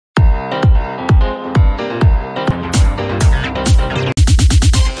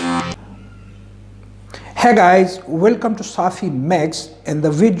Hey guys, welcome to Safi Max and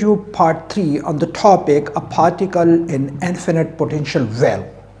the video part 3 on the topic a particle in infinite potential well.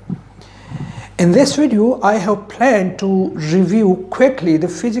 In this video, I have planned to review quickly the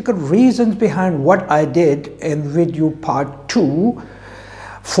physical reasons behind what I did in video part 2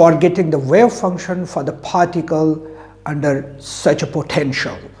 for getting the wave function for the particle under such a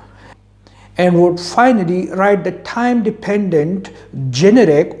potential, and would finally write the time-dependent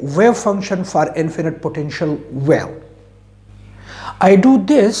generic wave function for infinite potential well. I do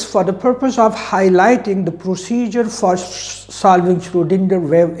this for the purpose of highlighting the procedure for solving Schrodinger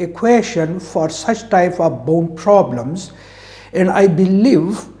wave equation for such type of bound problems, and I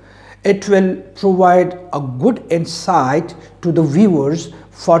believe it will provide a good insight to the viewers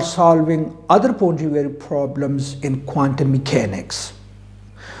for solving other boundary wave problems in quantum mechanics.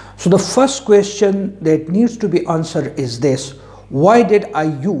 So the first question that needs to be answered is this: why did I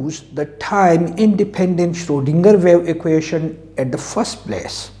use the time-independent Schrodinger wave equation at the first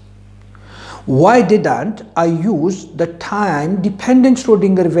place? Why didn't I use the time-dependent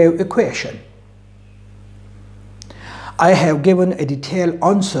Schrodinger wave equation? I have given a detailed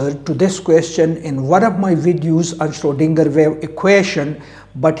answer to this question in one of my videos on Schrodinger wave equation,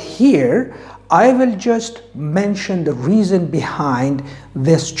 but here I will just mention the reason behind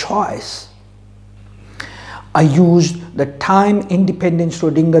this choice. I used the time-independent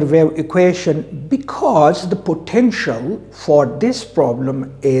Schrodinger wave equation because the potential for this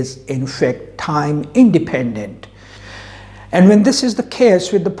problem is in fact time-independent. And when this is the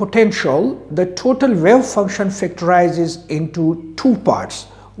case with the potential, the total wave function factorizes into two parts,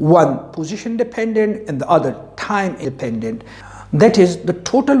 one position-dependent and the other time-independent. That is, the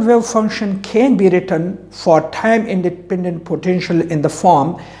total wave function can be written for time-independent potential in the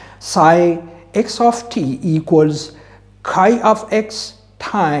form psi x of t equals chi of x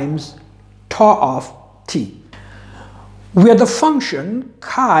times tau of t, where the function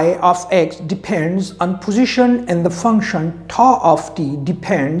chi of x depends on position and the function tau of t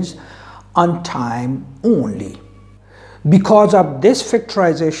depends on time only. Because of this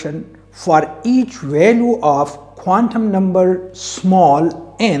factorization, for each value of quantum number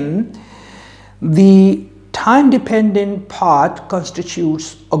small n, the time-dependent part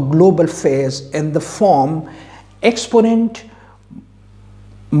constitutes a global phase in the form exponent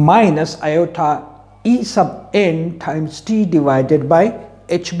minus iota e sub n times t divided by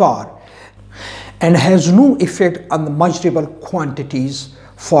h bar, and has no effect on the measurable quantities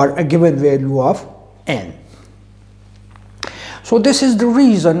for a given value of n. So this is the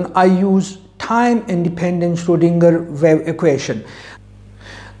reason I use time-independent Schrodinger wave equation.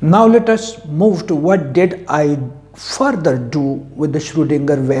 Now let us move to what did I further do with the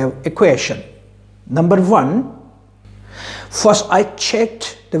Schrodinger wave equation. Number one, first I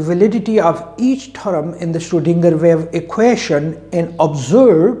checked the validity of each term in the Schrodinger wave equation and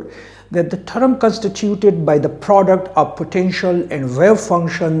observed that the term constituted by the product of potential and wave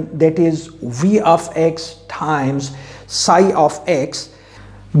function, that is v of x times psi of x,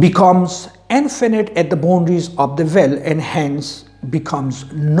 becomes infinite at the boundaries of the well and hence becomes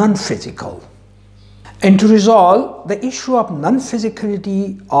non-physical. And to resolve the issue of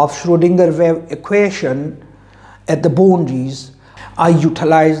non-physicality of Schrodinger wave equation at the boundaries, I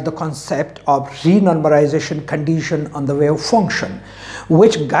utilized the concept of renormalization condition on the wave function,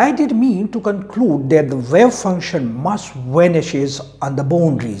 which guided me to conclude that the wave function must vanishes on the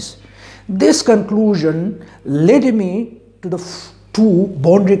boundaries. This conclusion led me to the two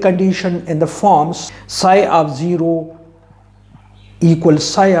boundary condition in the forms psi of 0 equals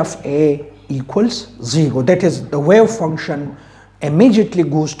psi of a equals 0. That is, the wave function immediately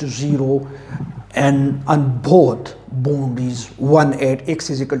goes to 0 and on both boundaries, one at x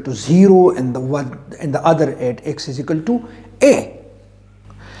is equal to 0 and the other at x is equal to a.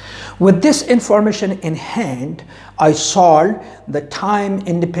 With this information in hand, I solved the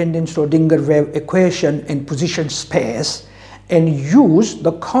time-independent Schrodinger wave equation in position space and used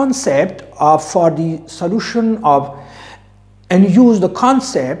the concept for the solution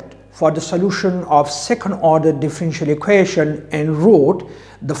of second-order differential equation and wrote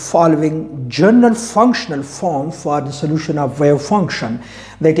the following general functional form for the solution of wave function,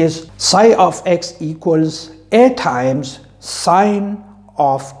 that is psi of x equals a times sine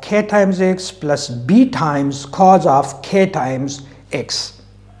of k times x plus b times cos of k times x.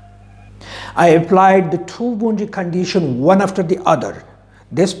 I applied the two boundary conditions one after the other.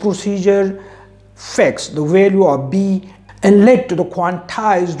 This procedure fixed the value of b and led to the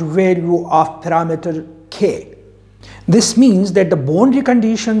quantized value of parameter k. This means that the boundary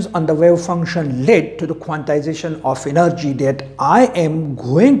conditions on the wave function led to the quantization of energy that I am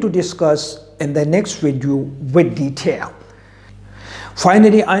going to discuss in the next video with detail.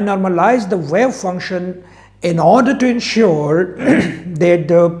 Finally, I normalize the wave function in order to ensure that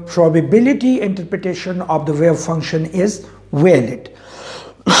the probability interpretation of the wave function is valid.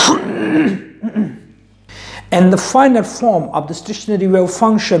 And the final form of the stationary wave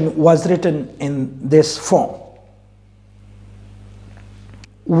function was written in this form,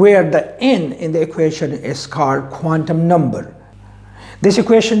 where the n in the equation is called quantum number. This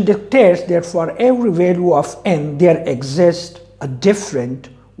equation dictates that for every value of n, there exists a different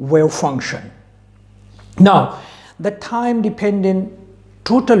wave function. Now, the time-dependent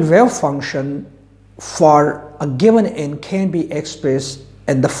total wave function for a given n can be expressed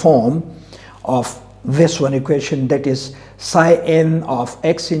in the form of this one equation, that is psi n of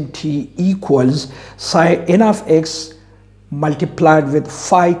x in t equals psi n of x multiplied with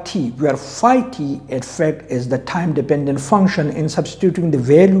phi t, where phi t in fact is the time-dependent function. In substituting the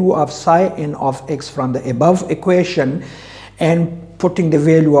value of psi n of x from the above equation and putting the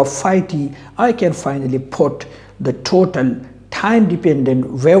value of phi t, I can finally put the total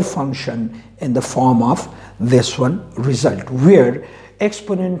time-dependent wave function in the form of this one result, where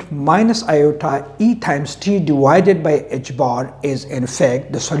exponent minus iota e times t divided by h bar is in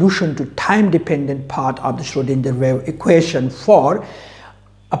fact the solution to time-dependent part of the Schrodinger wave equation for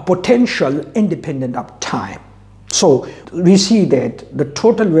a potential independent of time. So we see that the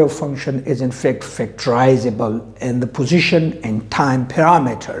total wave function is in fact factorizable in the position and time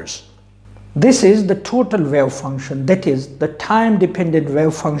parameters. This is the total wave function, that is the time-dependent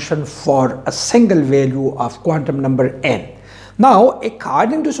wave function for a single value of quantum number n. Now,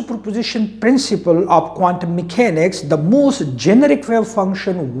 according to superposition principle of quantum mechanics, the most generic wave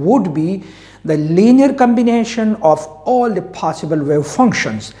function would be the linear combination of all the possible wave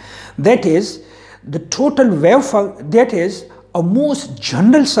functions. That is, the total wave function, that is, a most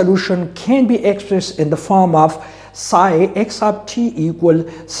general solution can be expressed in the form of psi x of t equal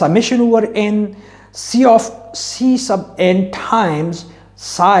summation over n c of c sub n times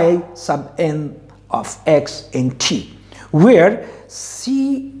psi sub n of x in t, where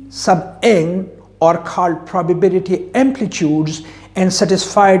c sub n are called probability amplitudes and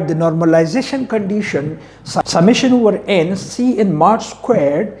satisfied the normalization condition summation over n c in mod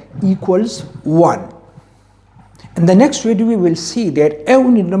squared equals 1. In the next video, we will see that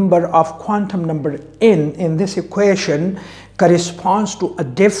every number of quantum number n in this equation corresponds to a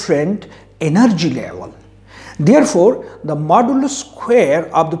different energy level. Therefore, the modulus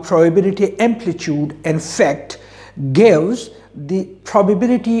square of the probability amplitude in fact gives the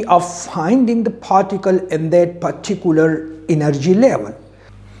probability of finding the particle in that particular energy level.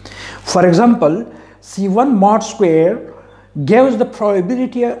 For example, C1 mod square gives the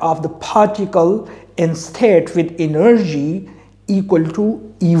probability of the particle in state with energy equal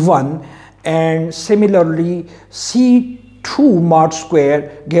to E1, and similarly C2 mod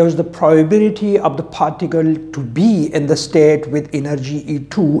square gives the probability of the particle to be in the state with energy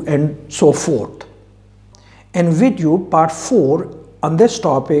E2, and so forth. In video part 4 on this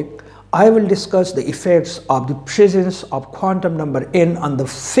topic, I will discuss the effects of the presence of quantum number n on the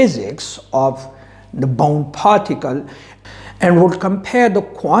physics of the bound particle, and will compare the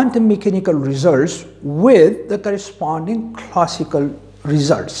quantum mechanical results with the corresponding classical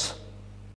results.